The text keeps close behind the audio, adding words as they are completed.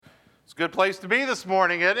It's a good place to be this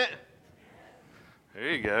morning, isn't it?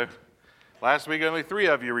 There you go. Last week, only 3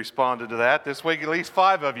 of you responded to that. This week, at least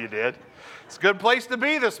 5 of you did. It's a good place to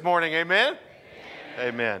be this morning, amen?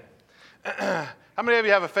 Amen. How many of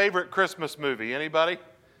you have a favorite Christmas movie? Anybody?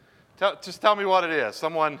 Just tell me what it is.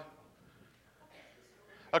 Someone?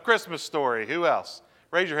 A Christmas Story. Who else?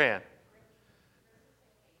 Raise your hand.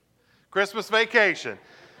 Christmas Vacation.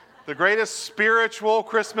 The greatest spiritual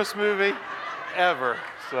Christmas movie ever.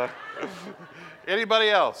 So, anybody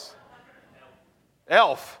else?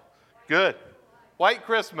 Elf. Good. White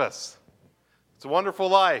Christmas. It's a Wonderful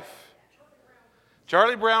Life.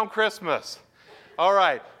 Charlie Brown Christmas. All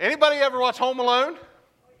right. Anybody ever watch Home Alone?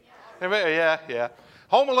 Anybody? Yeah.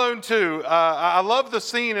 Home Alone 2. I love the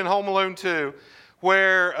scene in Home Alone 2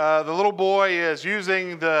 where the little boy is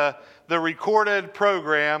using the recorded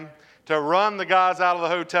program to run the guys out of the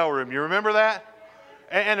hotel room. You remember that?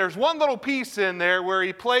 And there's one little piece in there where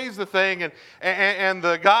he plays the thing and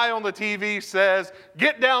the guy on the TV says,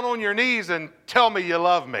 "Get down on your knees and tell me you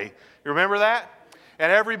love me." You remember that?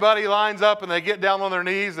 And everybody lines up and they get down on their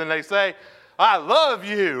knees and they say, "I love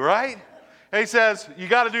you," right? And he says, "You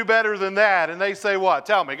got to do better than that." And they say, "What?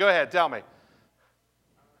 Tell me. Go ahead. Tell me."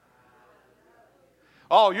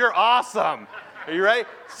 "Oh, you're awesome." Are you ready?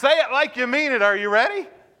 Say it like you mean it. Are you ready?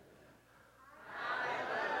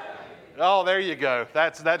 Oh, there you go.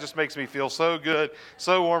 That just makes me feel so good,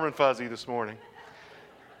 so warm and fuzzy this morning.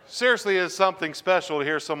 Seriously, it's something special to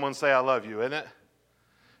hear someone say, "I love you," isn't it?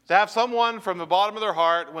 To have someone from the bottom of their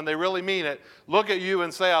heart, when they really mean it, look at you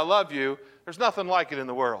and say, "I love you," there's nothing like it in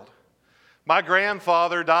the world. My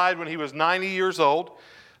grandfather died when he was 90 years old.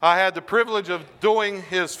 I had the privilege of doing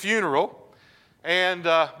his funeral. And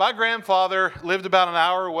my grandfather lived about an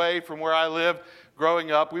hour away from where I lived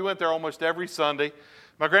growing up. We went there almost every Sunday.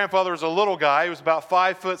 My grandfather was a little guy. He was about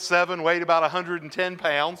 5'7", weighed about 110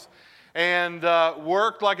 pounds, and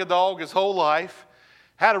worked like a dog his whole life.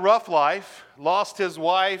 Had a rough life. Lost his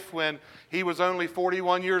wife when he was only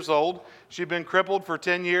 41 years old. She'd been crippled for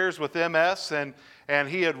 10 years with MS, and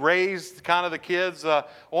he had raised kind of the kids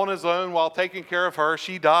on his own while taking care of her.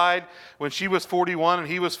 She died when she was 41 and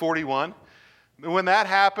he was 41. When that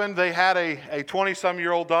happened, they had a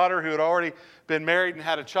 20-some-year-old daughter who had already been married and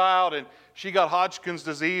had a child, and she got Hodgkin's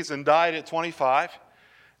disease and died at 25.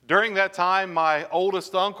 During that time, my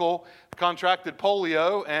oldest uncle contracted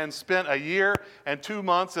polio and spent a year and 2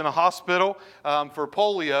 months in a hospital for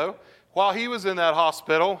polio. While he was in that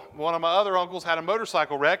hospital, one of my other uncles had a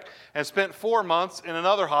motorcycle wreck and spent 4 months in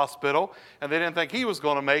another hospital, and they didn't think he was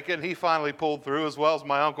going to make it, and he finally pulled through, as well as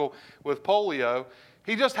my uncle with polio.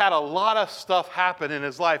 He just had a lot of stuff happen in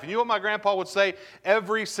his life. And you know what my grandpa would say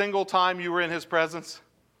every single time you were in his presence?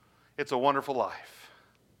 "It's a wonderful life."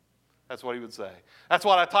 That's what he would say. That's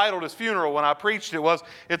what I titled his funeral when I preached it was,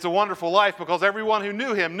 "It's a Wonderful Life," because everyone who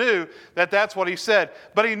knew him knew that that's what he said.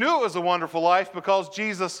 But he knew it was a wonderful life because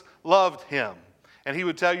Jesus loved him. And he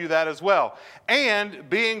would tell you that as well. And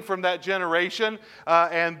being from that generation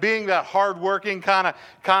and being that hardworking kind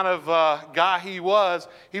of guy he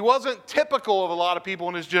wasn't typical of a lot of people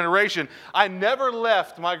in his generation. I never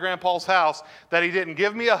left my grandpa's house that he didn't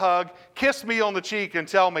give me a hug, kiss me on the cheek, and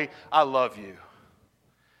tell me, "I love you."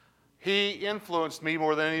 He influenced me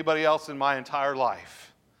more than anybody else in my entire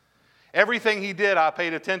life. Everything he did, I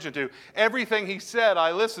paid attention to. Everything he said,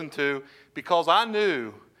 I listened to because I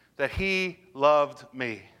knew that he loved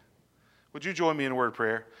me. Would you join me in a word of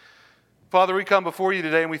prayer? Father, we come before you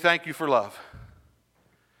today and we thank you for love.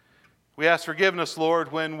 We ask forgiveness,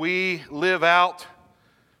 Lord, when we live out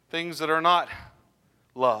things that are not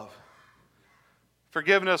love.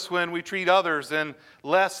 Forgiveness when we treat others in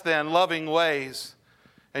less than loving ways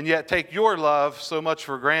and yet take your love so much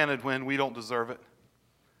for granted when we don't deserve it.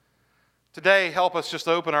 Today, help us just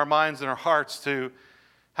open our minds and our hearts to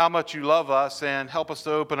how much you love us, and help us to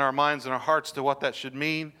open our minds and our hearts to what that should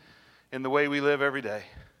mean in the way we live every day.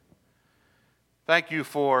 Thank you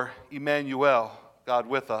for Emmanuel, God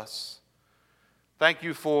with us. Thank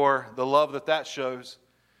you for the love that shows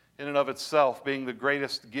in and of itself, being the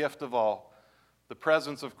greatest gift of all, the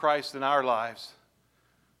presence of Christ in our lives,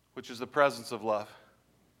 which is the presence of love.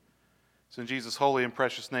 It's in Jesus' holy and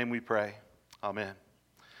precious name we pray. Amen.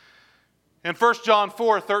 In 1 John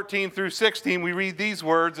 4:13 through 16, we read these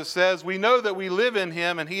words. It says, "We know that we live in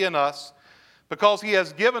him and he in us, because he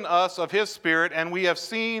has given us of his Spirit, and we have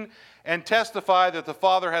seen and testify that the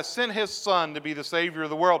Father has sent his Son to be the Savior of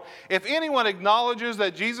the world. If anyone acknowledges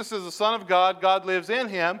that Jesus is the Son of God, God lives in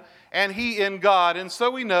him, and he in God. And so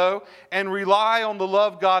we know and rely on the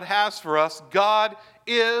love God has for us. God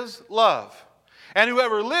is love. And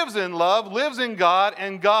whoever lives in love lives in God,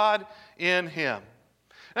 and God in him.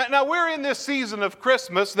 Now, we're in this season of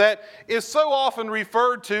Christmas that is so often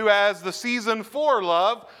referred to as the season for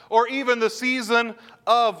love or even the season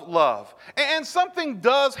of love. And something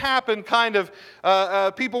does happen kind of,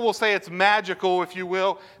 people will say it's magical, if you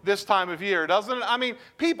will, this time of year, doesn't it? I mean,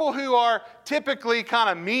 people who are typically kind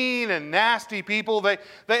of mean and nasty people, they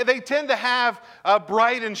tend to have a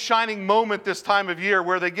bright and shining moment this time of year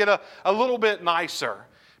where they get a little bit nicer.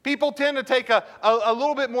 People tend to take a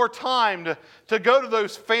little bit more time to go to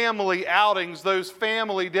those family outings, those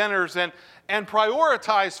family dinners, and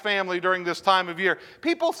prioritize family during this time of year.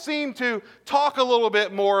 People seem to talk a little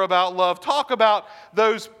bit more about love, talk about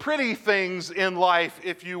those pretty things in life,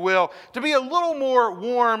 if you will, to be a little more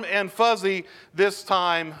warm and fuzzy this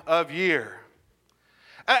time of year.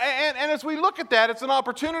 And as we look at that, it's an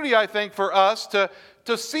opportunity, I think, for us to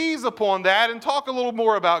seize upon that and talk a little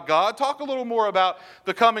more about God, talk a little more about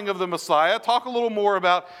the coming of the Messiah, talk a little more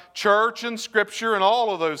about church and Scripture and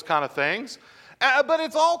all of those kind of things. But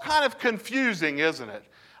it's all kind of confusing, isn't it?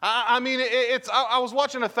 I mean, I was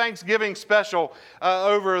watching a Thanksgiving special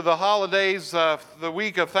over the holidays, the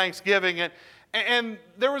week of Thanksgiving, and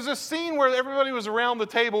there was this scene where everybody was around the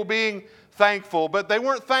table being thankful, but they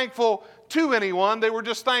weren't thankful to anyone, they were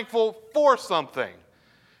just thankful for something.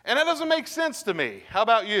 And that doesn't make sense to me. How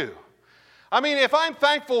about you? I mean, if I'm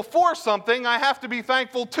thankful for something, I have to be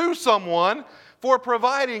thankful to someone for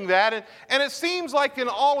providing that. And it seems like in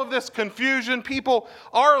all of this confusion, people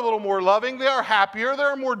are a little more loving, they are happier,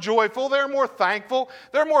 they're more joyful, they're more thankful,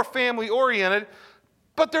 they're more family-oriented.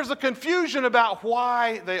 But there's a confusion about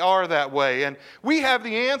why they are that way. And we have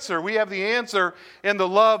the answer. We have the answer in the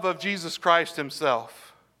love of Jesus Christ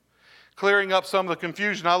himself, clearing up some of the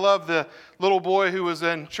confusion. I love the little boy who was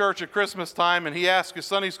in church at Christmas time, and he asked his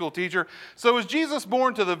Sunday school teacher, so was Jesus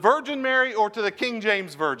born to the Virgin Mary or to the King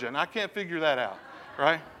James Virgin? I can't figure that out,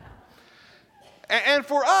 right? And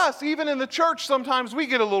for us, even in the church, sometimes we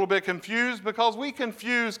get a little bit confused because we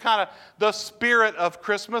confuse kind of the spirit of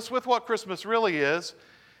Christmas with what Christmas really is,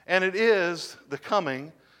 and it is the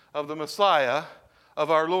coming of the Messiah, of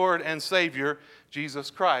our Lord and Savior, Jesus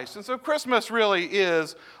Christ. And so Christmas really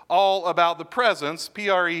is all about the presence,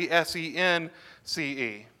 Presence.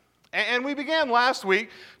 And we began last week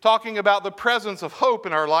talking about the presence of hope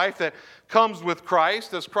in our life that comes with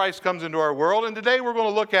Christ as Christ comes into our world. And today we're going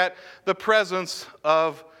to look at the presence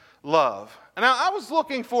of love. And now I was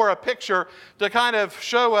looking for a picture to kind of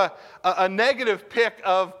show a negative pic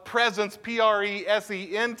of presence, Presents,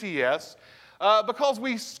 because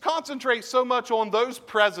we concentrate so much on those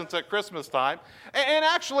presents at Christmas time. And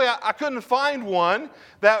actually, I couldn't find one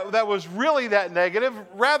that was really that negative.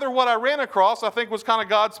 Rather, what I ran across, I think, was kind of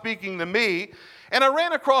God speaking to me. And I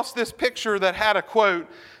ran across this picture that had a quote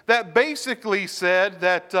that basically said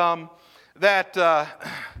that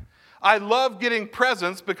I love getting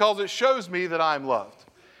presents because it shows me that I'm loved.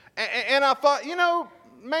 And I thought,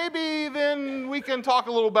 maybe then we can talk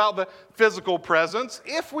a little about the physical presents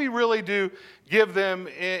if we really do give them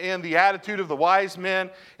in the attitude of the wise men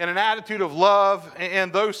and an attitude of love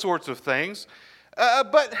and those sorts of things.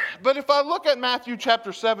 But if I look at Matthew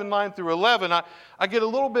chapter 7, 9 through 11, I get a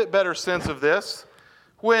little bit better sense of this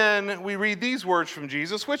when we read these words from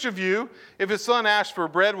Jesus. Which of you, if his son asks for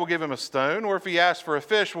bread, will give him a stone, or if he asks for a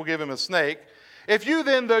fish, will give him a snake? If you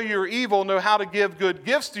then, though you're evil, know how to give good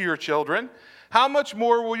gifts to your children, how much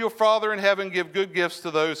more will your Father in heaven give good gifts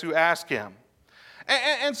to those who ask him?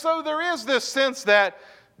 And so there is this sense that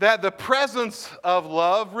the presence of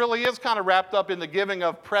love really is kind of wrapped up in the giving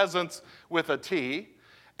of presents with a T.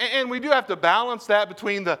 And we do have to balance that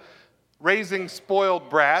between the raising spoiled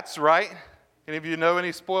brats, right? Any of you know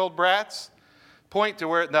any spoiled brats? Point to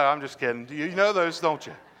where, no, I'm just kidding. You know those, don't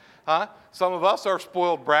you? Huh? Some of us are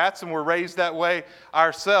spoiled brats and we're raised that way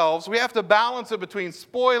ourselves. We have to balance it between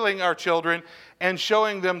spoiling our children and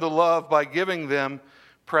showing them the love by giving them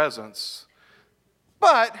presents.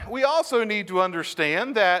 But we also need to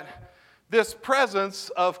understand that this presence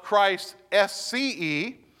of Christ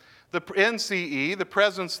SCE, the NCE, the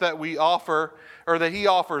presence that we offer or that he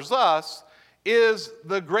offers us, is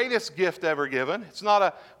the greatest gift ever given. It's not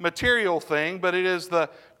a material thing, but it is the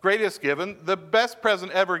greatest given. The best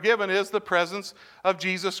present ever given is the presence of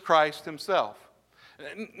Jesus Christ himself.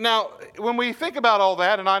 Now, when we think about all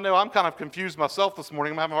that, and I know I'm kind of confused myself this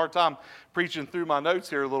morning. I'm having a hard time preaching through my notes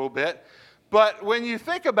here a little bit. But when you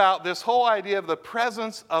think about this whole idea of the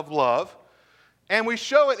presence of love, and we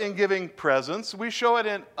show it in giving presents, we show it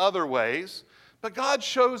in other ways, but God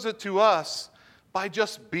shows it to us by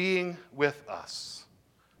just being with us.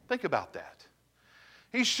 Think about that.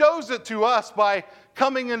 He shows it to us by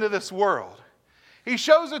coming into this world. He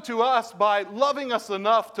shows it to us by loving us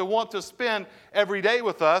enough to want to spend every day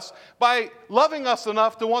with us, by loving us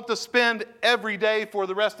enough to want to spend every day for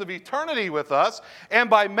the rest of eternity with us, and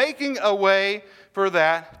by making a way for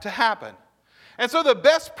that to happen. And so the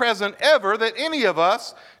best present ever that any of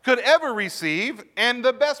us could ever receive, and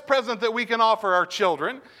the best present that we can offer our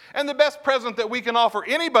children, and the best present that we can offer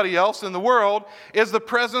anybody else in the world, is the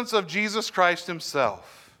presence of Jesus Christ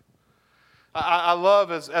himself. I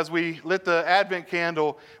love, as we lit the Advent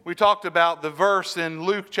candle, we talked about the verse in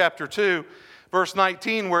Luke chapter 2, verse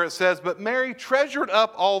 19, where it says, "But Mary treasured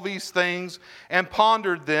up all these things and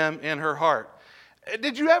pondered them in her heart."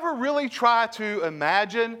 Did you ever really try to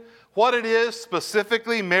imagine what it is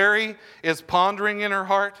specifically Mary is pondering in her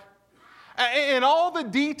heart? In all the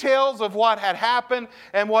details of what had happened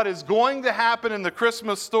and what is going to happen in the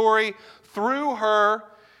Christmas story through her,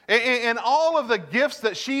 and all of the gifts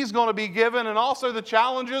that she's going to be given, and also the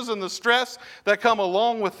challenges and the stress that come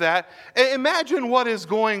along with that, imagine what is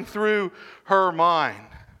going through her mind.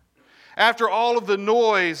 After all of the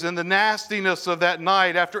noise and the nastiness of that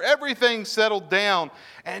night, after everything settled down,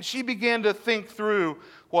 and she began to think through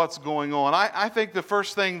what's going on, I think the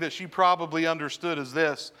first thing that she probably understood is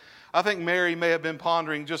this. I think Mary may have been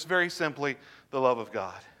pondering just very simply the love of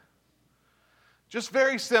God. Just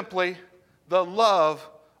very simply, the love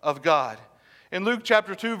of God. In Luke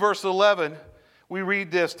chapter 2, verse 11, we read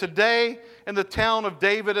this: "Today in the town of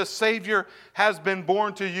David a Savior has been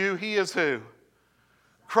born to you." He is who?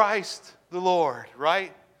 Christ the Lord,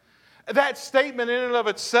 right? That statement in and of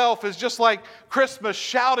itself is just like Christmas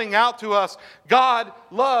shouting out to us, God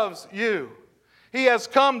loves you. He has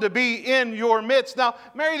come to be in your midst. Now,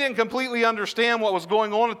 Mary didn't completely understand what was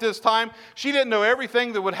going on at this time. She didn't know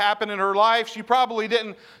everything that would happen in her life. She probably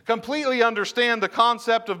didn't completely understand the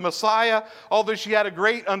concept of Messiah, although she had a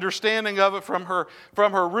great understanding of it from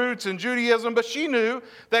her roots in Judaism. But she knew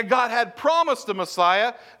that God had promised a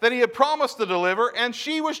Messiah, that he had promised to deliver, and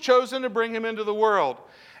she was chosen to bring him into the world.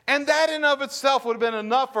 And that in of itself would have been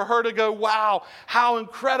enough for her to go, wow, how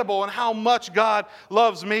incredible and how much God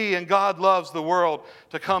loves me and God loves the world,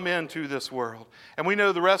 to come into this world. And we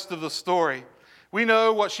know the rest of the story. We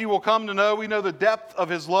know what she will come to know. We know the depth of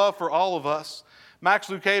his love for all of us. Max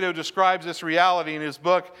Lucado describes this reality in his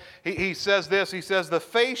book. He says this, he says, "The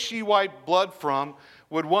face she wiped blood from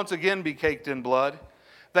would once again be caked in blood.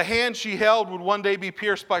 The hand she held would one day be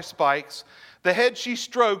pierced by spikes. The head she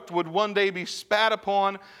stroked would one day be spat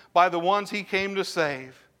upon by the ones he came to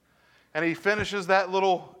save." And he finishes that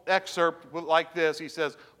little excerpt like this. He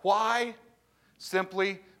says, "Why?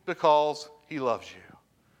 Simply because he loves you."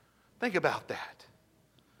 Think about that.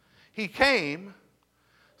 He came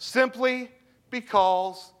simply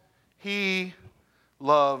because he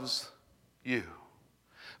loves you.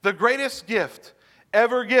 The greatest gift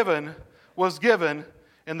ever given was given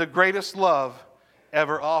in the greatest love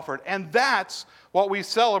ever offered. And that's what we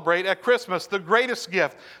celebrate at Christmas, the greatest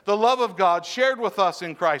gift, the love of God shared with us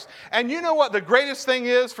in Christ. And you know what the greatest thing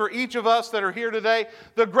is for each of us that are here today?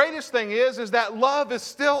 The greatest thing is that love is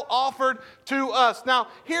still offered to us. Now,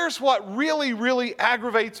 here's what really, really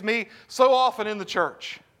aggravates me so often in the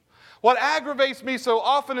church. What aggravates me so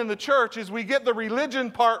often in the church is we get the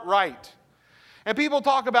religion part right. And people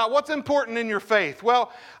talk about what's important in your faith.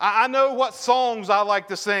 Well, I know what songs I like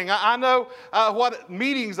to sing. I know what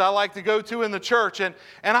meetings I like to go to in the church. And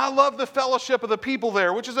I love the fellowship of the people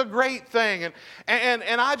there, which is a great thing.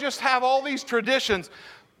 And I just have all these traditions.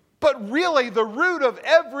 But really, the root of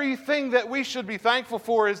everything that we should be thankful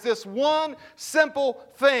for is this one simple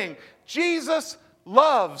thing. Jesus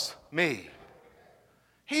loves me.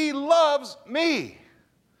 He loves me.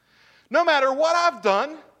 No matter what I've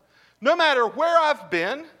done, no matter where I've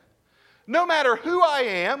been, no matter who I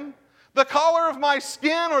am, the color of my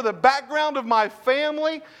skin or the background of my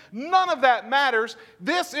family, none of that matters.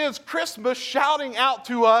 This is Christmas shouting out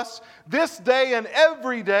to us this day and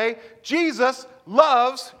every day, Jesus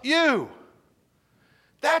loves you.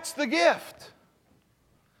 That's the gift.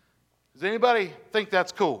 Does anybody think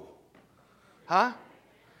that's cool? Huh?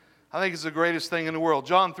 I think it's the greatest thing in the world.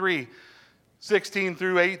 John 3:16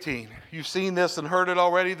 through 18. You've seen this and heard it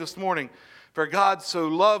already this morning. "For God so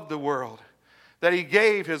loved the world that he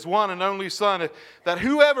gave his one and only Son, that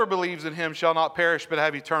whoever believes in him shall not perish but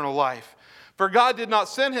have eternal life. For God did not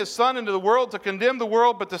send his Son into the world to condemn the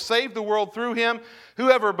world, but to save the world through him.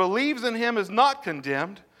 Whoever believes in him is not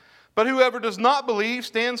condemned, but whoever does not believe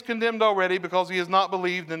stands condemned already, because he has not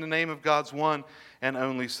believed in the name of God's one and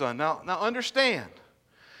only Son." Now understand.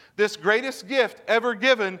 This greatest gift ever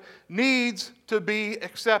given needs to be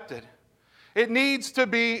accepted. It needs to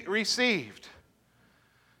be received.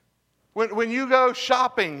 When you go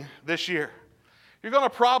shopping this year, you're going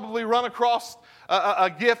to probably run across a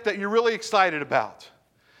gift that you're really excited about.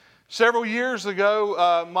 Several years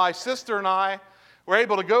ago, my sister and I were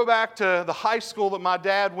able to go back to the high school that my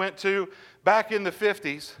dad went to back in the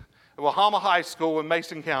 50s, Wahama High School in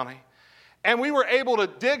Mason County. And we were able to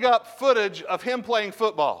dig up footage of him playing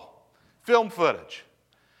football, film footage.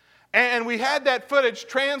 And we had that footage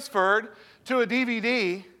transferred to a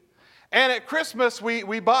DVD. And at Christmas,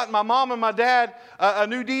 we bought my mom and my dad a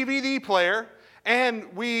new DVD player.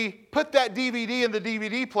 And we put that DVD in the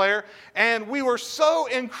DVD player. And we were so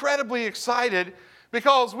incredibly excited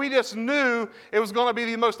because we just knew it was going to be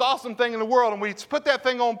the most awesome thing in the world. And we put that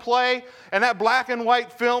thing on play, and that black and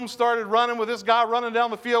white film started running with this guy running down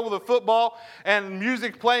the field with a football and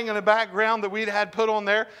music playing in the background that we'd had put on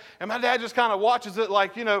there. And my dad just kind of watches it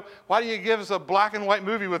like, why do you give us a black and white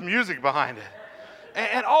movie with music behind it?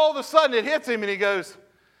 And all of a sudden it hits him, and he goes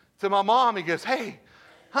to my mom, he goes, "Hey,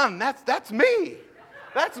 hon, that's me.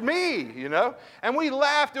 That's me," And we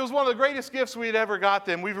laughed. It was one of the greatest gifts we'd ever got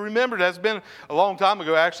them. We've remembered that. It's been a long time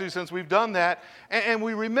ago, actually, since we've done that. And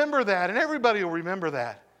we remember that, and everybody will remember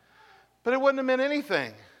that. But it wouldn't have meant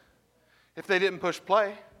anything if they didn't push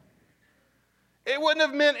play. It wouldn't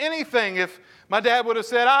have meant anything if my dad would have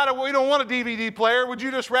said, "We don't want a DVD player. Would you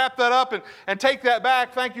just wrap that up and take that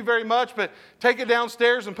back? Thank you very much, but take it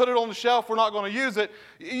downstairs and put it on the shelf. We're not going to use it."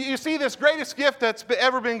 You see, this greatest gift that's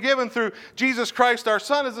ever been given through Jesus Christ, our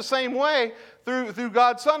Son, is the same way. Through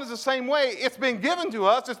God's Son is the same way. It's been given to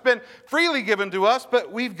us. It's been freely given to us,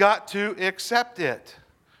 but we've got to accept it.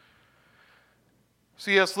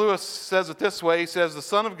 C.S. Lewis says it this way. He says, "The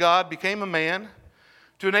Son of God became a man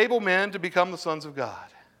to enable men to become the sons of God."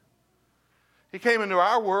 He came into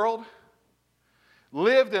our world,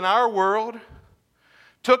 lived in our world,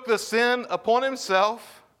 took the sin upon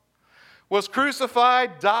himself, was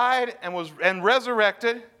crucified, died, and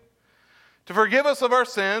resurrected to forgive us of our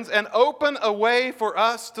sins and open a way for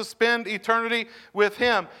us to spend eternity with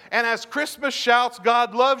him. And as Christmas shouts,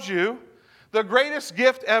 "God loves you," the greatest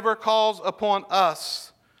gift ever calls upon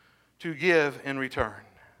us to give in return.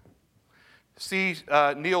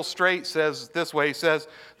 Neil Straight says this way. He says,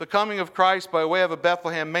 "The coming of Christ by way of a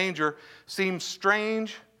Bethlehem manger seems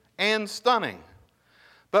strange and stunning.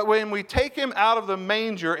 But when we take him out of the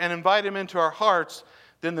manger and invite him into our hearts,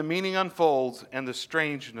 then the meaning unfolds and the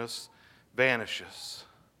strangeness vanishes."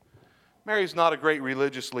 Mary's not a great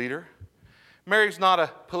religious leader. Mary's not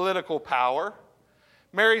a political power.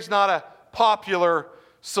 Mary's not a popular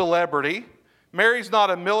celebrity. Mary's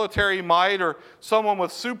not a military might or someone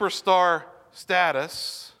with superstar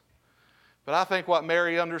status. But I think what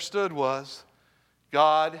Mary understood was,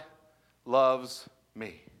 God loves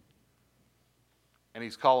me. And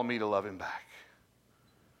he's calling me to love him back.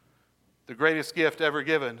 The greatest gift ever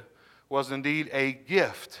given was indeed a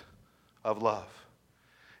gift of love.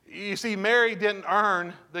 You see, Mary didn't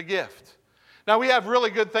earn the gift. Now, we have really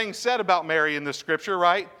good things said about Mary in this scripture,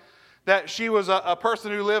 right? That she was a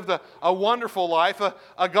person who lived a wonderful life,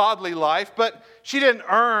 a godly life, but she didn't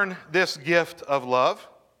earn this gift of love.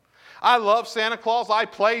 I love Santa Claus. I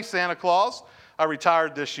play Santa Claus. I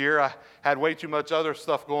retired this year. I had way too much other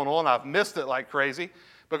stuff going on. I've missed it like crazy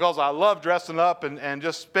because I love dressing up and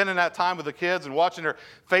just spending that time with the kids and watching their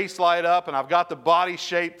face light up, and I've got the body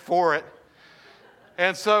shape for it.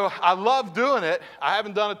 And so I love doing it. I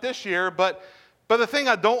haven't done it this year, but the thing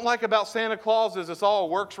I don't like about Santa Claus is it's all a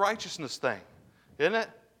works righteousness thing, isn't it?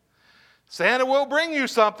 Santa will bring you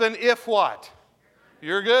something if what?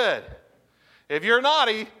 You're good. If you're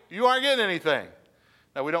naughty, you aren't getting anything.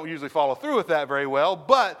 Now, we don't usually follow through with that very well,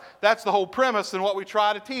 but that's the whole premise and what we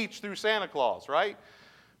try to teach through Santa Claus, right?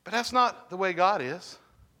 But that's not the way God is.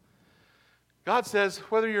 God says,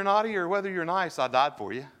 whether you're naughty or whether you're nice, I died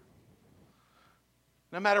for you.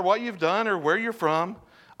 No matter what you've done or where you're from,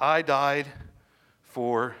 I died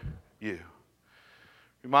for you.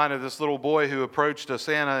 Reminded of this little boy who approached a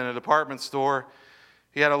Santa in a department store.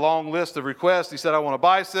 He had a long list of requests. He said, "I want a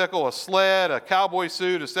bicycle, a sled, a cowboy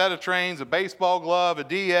suit, a set of trains, a baseball glove, a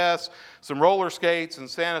DS, some roller skates." And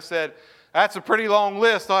Santa said, "That's a pretty long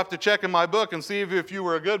list. I'll have to check in my book and see if you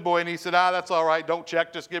were a good boy." And he said, "That's all right. Don't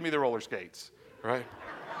check. Just give me the roller skates." Right?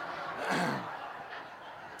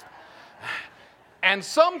 And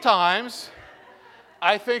sometimes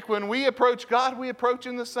I think when we approach God, we approach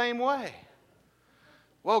in the same way.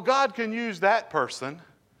 Well, God can use that person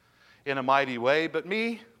in a mighty way, but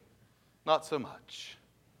me, not so much.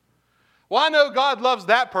 Well, I know God loves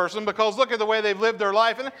that person because look at the way they've lived their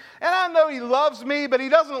life. And I know he loves me, but he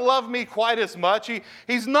doesn't love me quite as much.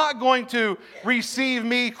 He's not going to receive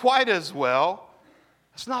me quite as well.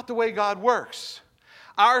 That's not the way God works.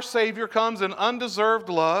 Our Savior comes in undeserved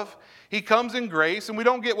love. He comes in grace, and we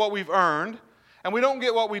don't get what we've earned, and we don't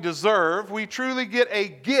get what we deserve. We truly get a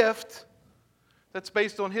gift that's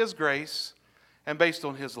based on His grace and based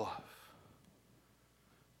on His love.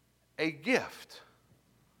 A gift.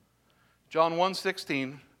 John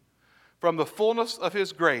 1:16, from the fullness of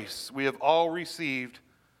His grace, we have all received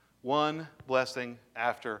one blessing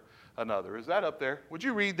after another. Is that up there? Would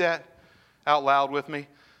you read that out loud with me?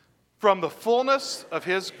 From the fullness of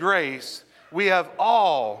His grace, we have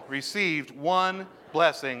all received one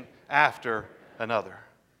blessing after another.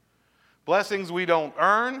 Blessings we don't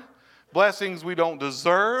earn, blessings we don't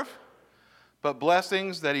deserve, but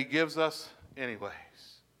blessings that He gives us anyways.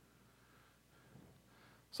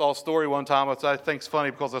 Saw a story one time, which I think is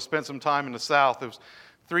funny because I spent some time in the South. There was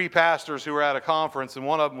 3 pastors who were at a conference, and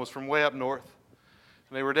one of them was from way up north.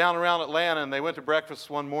 And they were down around Atlanta, and they went to breakfast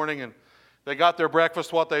one morning, and they got their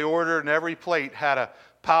breakfast, what they ordered, and every plate had a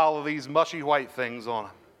pile of these mushy white things on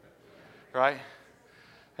them, right?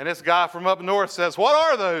 And this guy from up north says, "What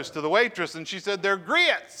are those?" to the waitress, and she said, "They're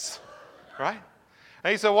grits," right?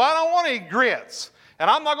 And he said, "Well, I don't want any grits, and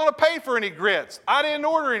I'm not going to pay for any grits. I didn't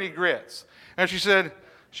order any grits." And she said,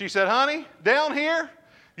 "Honey, down here,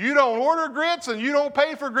 you don't order grits and you don't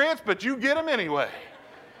pay for grits, but you get them anyway,"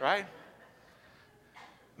 right?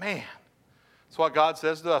 Man, that's what God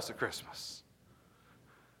says to us at Christmas.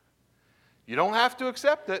 You don't have to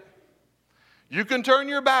accept it. You can turn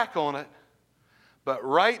your back on it. But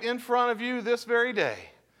right in front of you this very day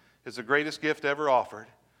is the greatest gift ever offered.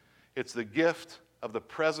 It's the gift of the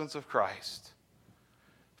presence of Christ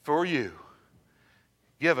for you,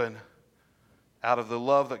 given out of the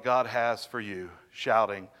love that God has for you,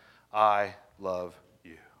 shouting, "I love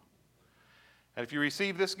you." And if you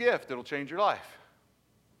receive this gift, it'll change your life.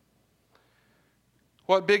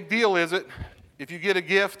 What big deal is it if you get a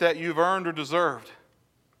gift that you've earned or deserved?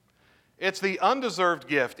 It's the undeserved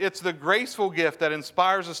gift. It's the graceful gift that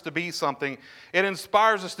inspires us to be something. It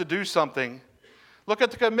inspires us to do something. Look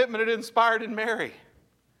at the commitment it inspired in Mary.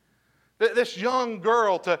 This young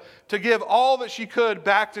girl to give all that she could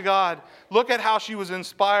back to God. Look at how she was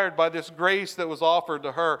inspired by this grace that was offered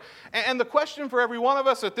to her. And the question for every one of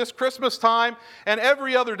us at this Christmas time and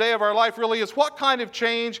every other day of our life really is, what kind of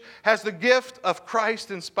change has the gift of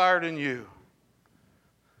Christ inspired in you?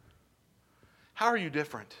 How are you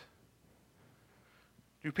different?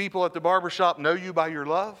 Do people at the barbershop know you by your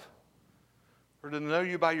love? Or do they know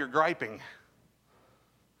you by your griping?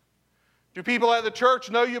 Do people at the church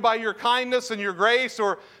know you by your kindness and your grace,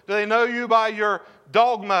 or do they know you by your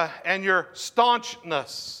dogma and your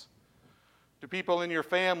staunchness? Do people in your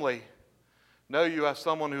family know you as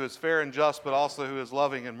someone who is fair and just, but also who is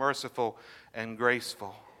loving and merciful and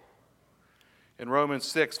graceful? In Romans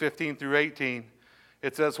 6:15 through 18,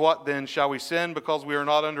 it says, "What then? Shall we sin because we are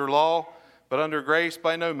not under law, but under grace?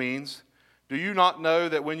 By no means. Do you not know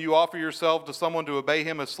that when you offer yourself to someone to obey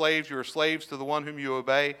him as slaves, you are slaves to the one whom you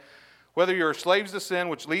obey? Whether you are slaves to sin,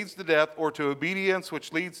 which leads to death, or to obedience,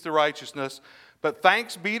 which leads to righteousness. But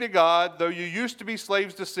thanks be to God, though you used to be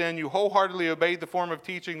slaves to sin, you wholeheartedly obeyed the form of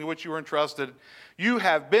teaching to which you were entrusted. You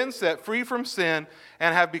have been set free from sin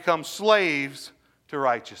and have become slaves to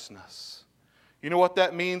righteousness." You know what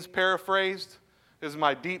that means, paraphrased? This is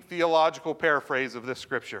my deep theological paraphrase of this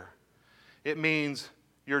scripture. It means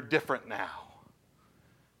you're different now.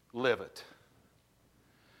 Live it.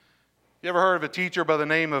 You ever heard of a teacher by the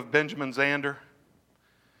name of Benjamin Zander?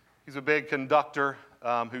 He's a big conductor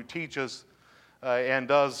who teaches and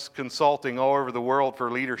does consulting all over the world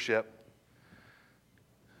for leadership.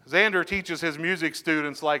 Zander teaches his music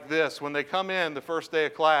students like this. When they come in the first day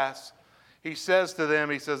of class, he says to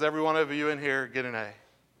them, "Every one of you in here, get an A.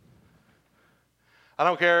 I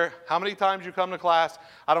don't care how many times you come to class.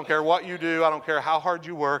 I don't care what you do. I don't care how hard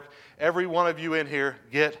you work. Every one of you in here,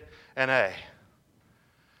 get an A."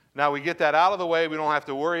 Now we get that out of the way. We don't have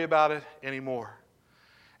to worry about it anymore.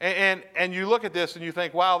 And you look at this and you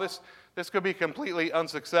think, wow, this could be completely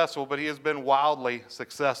unsuccessful, but he has been wildly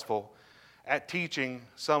successful at teaching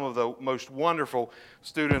some of the most wonderful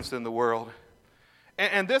students in the world.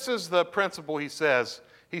 And this is the principle he says.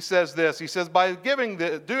 He says this. He says, by doing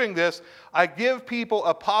this, I give people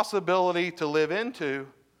a possibility to live into,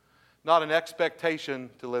 not an expectation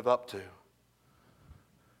to live up to.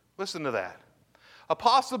 Listen to that. A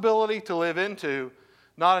possibility to live into,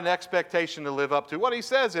 not an expectation to live up to. What he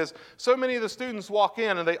says is, so many of the students walk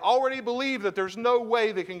in and they already believe that there's no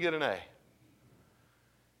way they can get an A.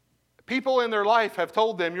 People in their life have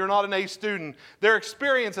told them, you're not an A student. Their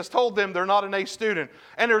experience has told them they're not an A student.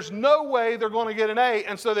 And there's no way they're going to get an A.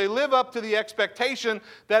 And so they live up to the expectation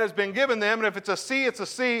that has been given them. And if it's a C, it's a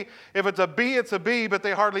C. If it's a B, it's a B. But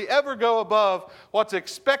they hardly ever go above what's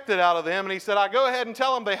expected out of them. And he said, I go ahead and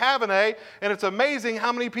tell them they have an A. And it's amazing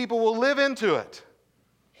how many people will live into it.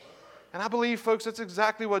 And I believe, folks, that's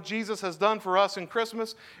exactly what Jesus has done for us in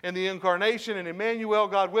Christmas, in the incarnation, and Emmanuel,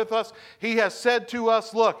 God with us. He has said to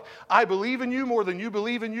us, look, I believe in you more than you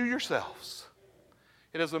believe in you yourselves.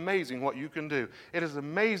 It is amazing what you can do. It is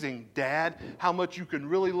amazing, Dad, how much you can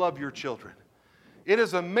really love your children. It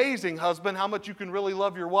is amazing, husband, how much you can really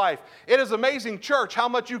love your wife. It is amazing, church, how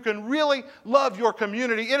much you can really love your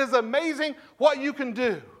community. It is amazing what you can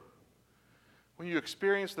do when you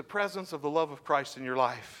experience the presence of the love of Christ in your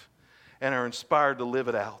life and are inspired to live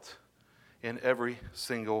it out in every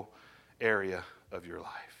single area of your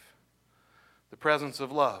life. The presence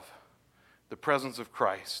of love, the presence of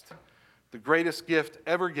Christ, the greatest gift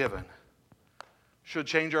ever given, should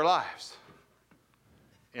change our lives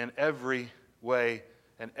in every way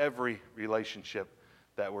and every relationship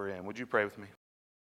that we're in. Would you pray with me?